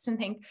focus and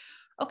think,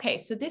 okay,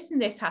 so this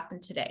and this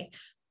happened today,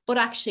 but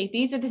actually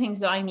these are the things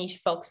that I need to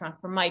focus on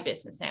for my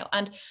business now.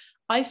 And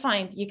I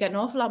find you get an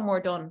awful lot more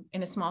done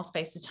in a small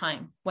space of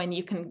time when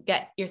you can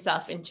get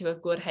yourself into a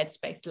good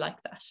headspace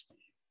like that.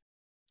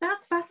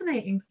 That's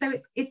fascinating. So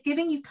it's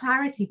giving you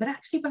clarity, but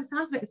actually by the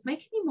sounds of it, it's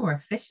making you more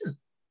efficient.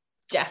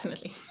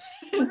 Definitely.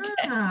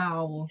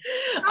 Wow.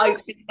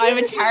 I'm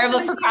a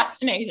terrible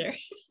procrastinator.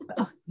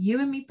 Oh,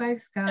 you and me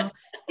both, girl.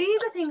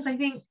 These are things I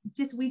think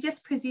we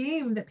just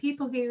presume that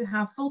people who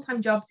have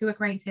full-time jobs who are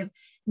creative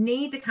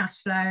need the cash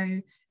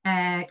flow,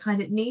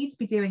 kind of need to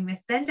be doing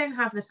this, then don't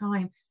have the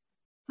time.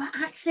 But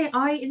actually,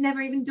 it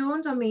never even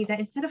dawned on me that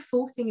instead of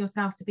forcing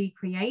yourself to be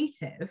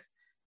creative,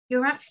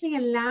 you're actually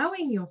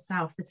allowing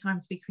yourself the time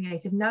to be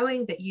creative,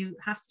 knowing that you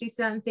have to do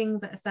certain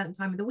things at a certain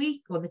time of the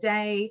week or the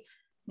day.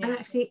 Yeah. And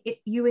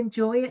actually you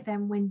enjoy it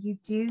then when you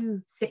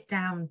do sit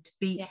down to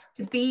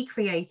be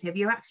creative.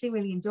 You're actually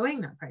really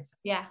enjoying that process.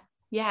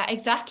 Yeah,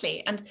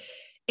 exactly. And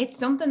it's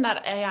something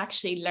that I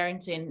actually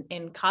learned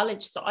in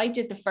college. So I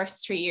did the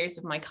first 3 years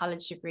of my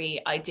college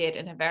degree, I did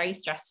in a very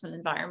stressful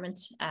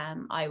environment.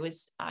 I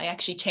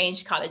actually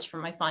changed college for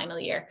my final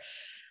year.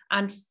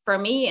 And for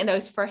me, in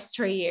those first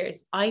 3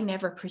 years, I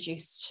never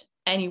produced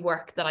any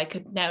work that I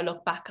could now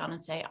look back on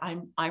and say,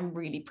 I'm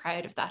really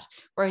proud of that.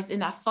 Whereas in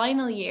that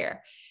final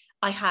year,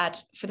 I had,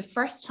 for the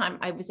first time,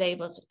 I was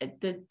able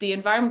to, the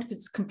environment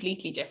was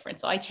completely different.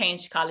 So I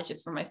changed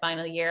colleges for my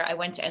final year. I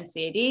went to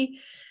NCAD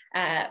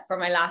for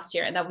my last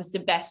year, and that was the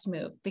best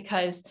move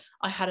because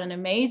I had an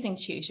amazing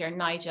tutor,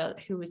 Nigel,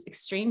 who was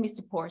extremely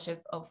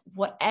supportive of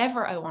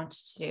whatever I wanted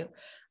to do.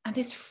 And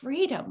this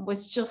freedom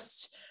was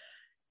just,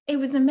 it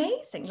was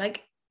amazing.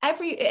 Like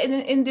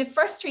in the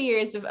first 3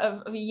 years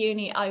of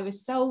uni, I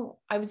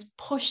was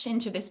pushed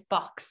into this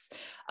box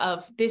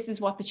of this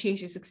is what the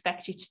tutors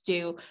expect you to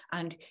do,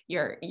 and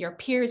your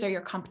peers are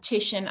your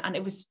competition, and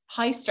it was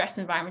high stress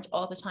environment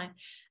all the time.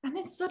 And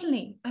then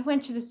suddenly I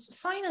went to this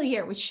final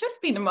year, which should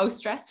have been the most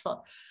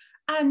stressful,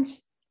 and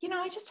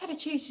I just had a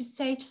tutor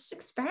say, just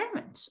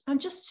experiment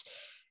and just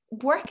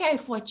work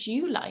out what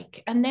you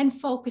like and then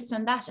focus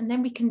on that, and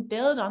then we can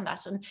build on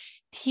that. And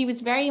he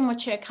was very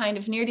much a kind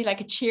of nearly like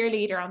a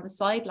cheerleader on the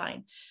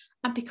sideline,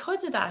 and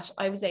because of that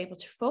I was able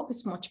to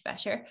focus much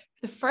better.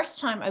 For the first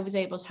time I was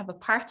able to have a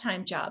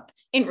part-time job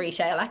in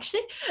retail,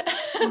 actually.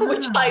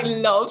 Which I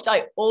loved.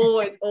 I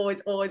always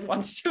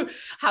wanted to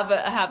have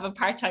a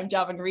part-time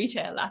job in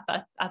retail at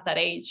that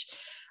age,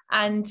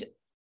 and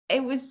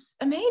it was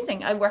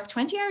amazing. I worked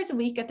 20 hours a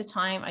week at the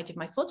time. I did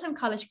my full-time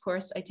college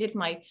course. I did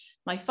my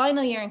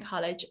final year in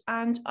college,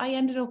 and I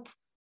ended up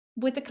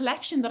with a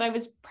collection that I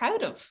was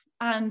proud of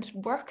and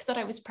work that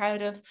I was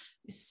proud of. It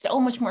was so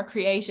much more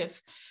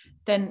creative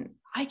than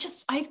I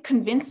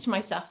convinced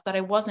myself that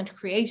I wasn't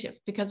creative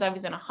because I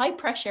was in a high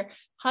pressure,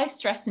 high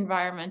stress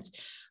environment.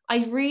 I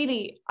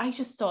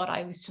just thought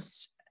I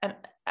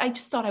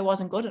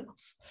wasn't good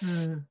enough.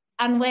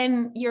 And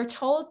when you're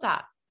told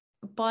that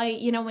by,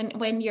 when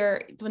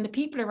the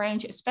people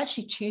around you,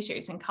 especially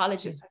tutors in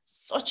colleges, have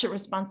such a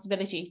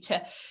responsibility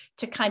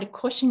to kind of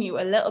cushion you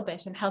a little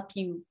bit and help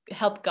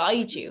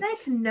guide you. They're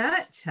to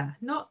nurture,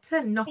 not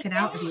to knock it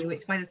out of you,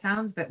 which by the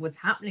sounds of it was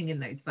happening in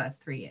those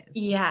first 3 years.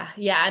 Yeah.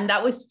 And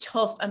that was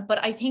tough.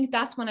 But I think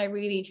that's when I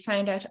really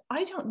found out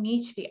I don't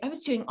need to be. I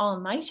was doing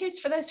all-nighters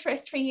for those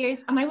first 3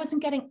 years and I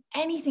wasn't getting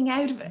anything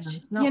out of it.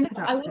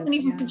 I wasn't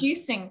even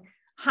producing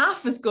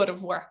half as good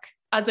of work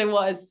as I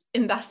was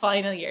in that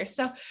final year.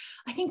 So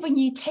I think when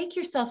you take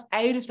yourself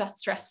out of that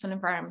stressful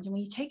environment and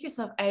when you take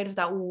yourself out of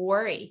that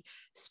worry,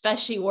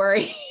 especially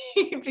worry,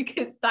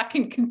 because that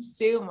can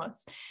consume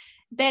us,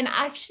 then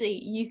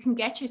actually you can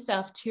get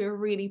yourself to a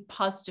really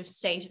positive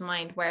state of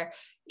mind where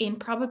in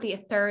probably a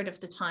third of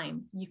the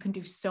time you can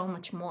do so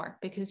much more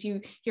because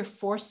you're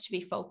forced to be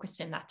focused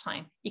in that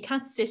time. You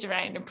can't sit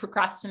around and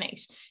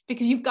procrastinate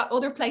because you've got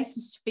other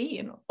places to be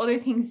and other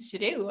things to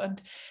do. And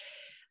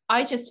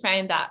I just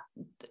found that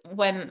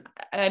when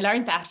I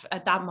learned that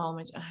at that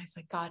moment, and I was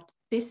like, God,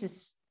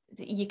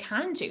 you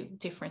can do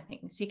different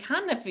things. You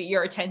can have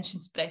your attention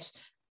split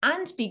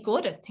and be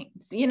good at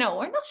things, or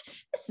not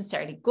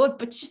necessarily good,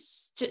 but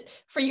just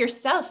for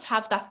yourself,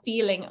 have that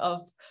feeling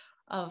of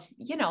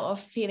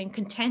feeling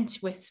content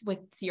with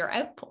your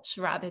output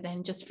rather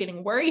than just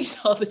feeling worried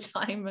all the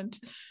time. And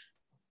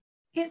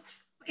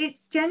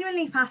it's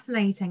genuinely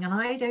fascinating. And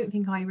I don't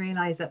think I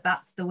realized that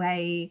that's the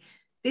way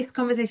this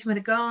conversation would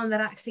have gone, that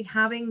actually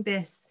having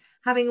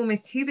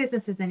almost 2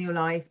 businesses in your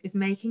life is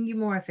making you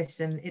more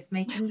efficient. It's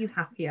making you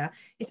happier.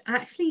 It's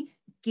actually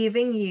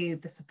giving you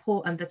the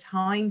support and the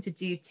time to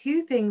do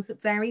 2 things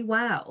very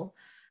well.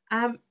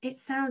 It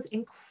sounds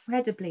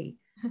incredibly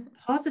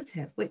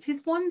positive, which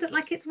is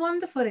it's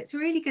wonderful. It's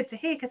really good to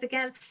hear because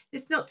again,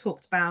 it's not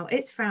talked about,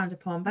 it's frowned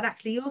upon, but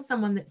actually you're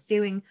someone that's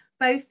doing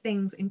both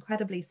things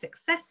incredibly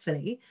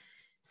successfully.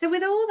 So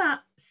with all that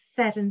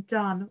said and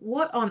done,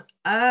 what on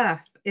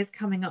earth is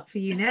coming up for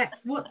you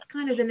next? What's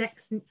kind of the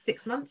next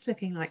 6 months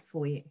looking like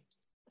for you?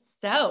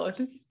 So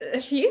there's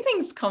a few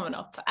things coming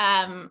up.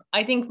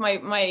 I think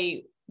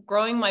my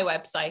growing my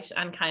website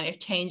and kind of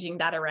changing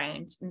that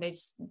around. And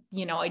there's,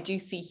 you know, I do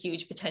see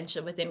huge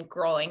potential within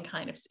growing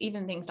kind of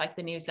even things like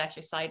the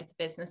newsletter side of the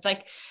business,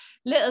 like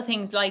little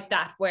things like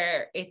that,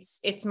 where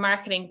it's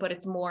marketing, but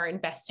it's more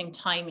investing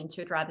time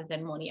into it rather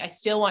than money. I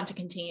still want to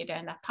continue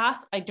down that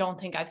path. I don't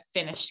think I've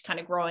finished kind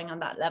of growing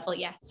on that level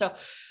yet. So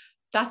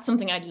that's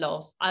something I'd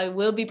love. I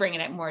will be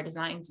bringing out more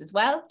designs as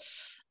well.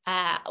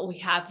 We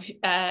have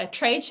a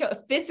trade show, a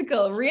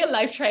physical real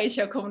life trade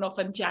show coming up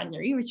in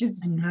January, which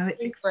is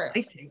it's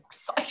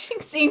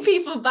exciting seeing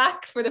people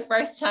back for the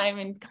first time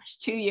in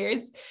 2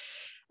 years.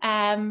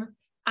 And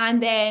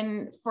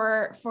then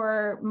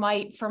for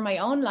my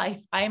own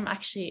life, I'm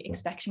actually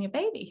expecting a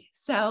baby.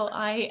 So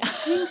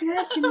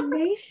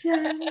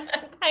congratulations.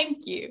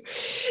 Thank you.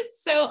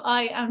 So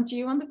I am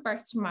due on the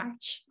 1st of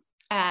March.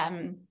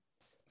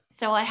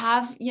 So I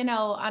have, you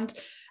know, and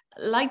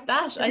like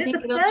that, I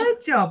think it's a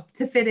third job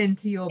to fit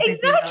into your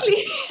business.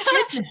 Exactly.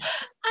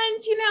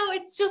 And you know,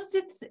 it's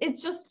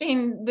just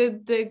been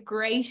the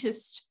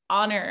greatest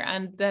honor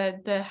and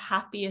the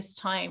happiest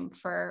time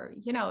for,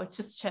 you know, it's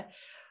just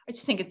I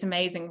just think it's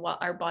amazing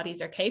what our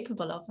bodies are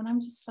capable of. And I'm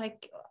just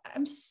like,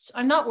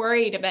 I'm not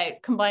worried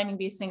about combining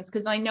these things,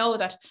 because I know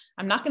that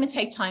I'm not going to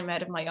take time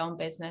out of my own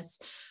business.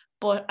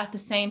 But at the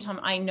same time,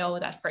 I know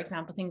that, for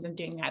example, things I'm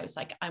doing now is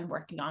like I'm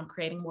working on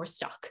creating more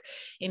stock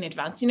in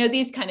advance, you know,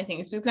 these kind of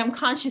things, because I'm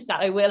conscious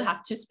that I will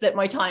have to split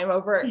my time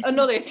over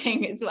another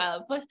thing as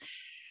well. But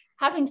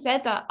having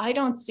said that, I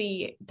don't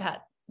see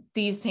that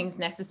these things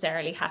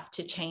necessarily have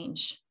to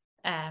change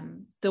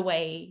the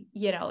way,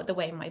 you know, the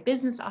way my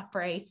business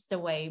operates, the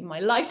way my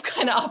life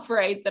kind of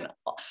operates, and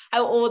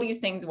how all these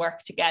things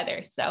work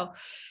together. So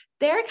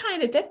they're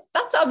kind of,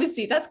 that's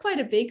obviously, that's quite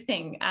a big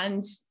thing.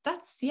 And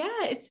that's,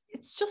 yeah,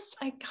 it's just,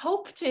 I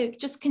hope to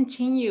just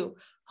continue,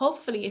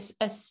 hopefully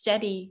a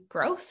steady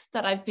growth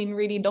that I've been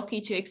really lucky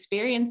to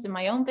experience in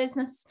my own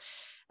business.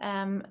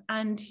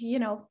 And, you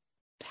know,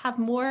 have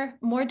more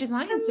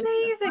designs.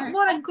 Amazing.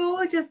 What a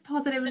gorgeous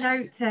positive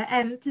note to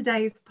end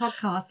today's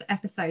podcast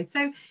episode.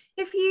 So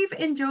if you've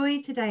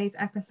enjoyed today's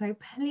episode,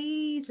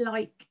 please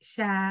like,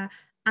 share,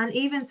 and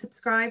even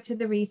subscribe to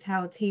the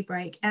Retail Tea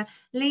Break.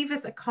 Leave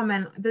us a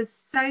comment. There's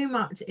so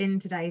much in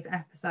today's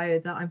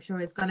episode that I'm sure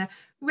is going to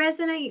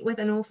resonate with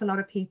an awful lot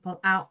of people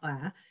out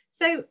there.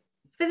 So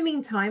for the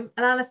meantime,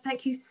 Alanna,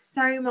 thank you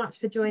so much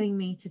for joining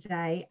me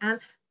today, and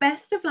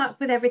best of luck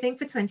with everything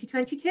for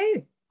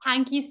 2022.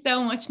 Thank you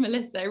so much,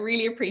 Melissa. I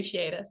really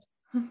appreciate it.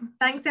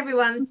 Thanks,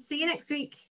 everyone. See you next week.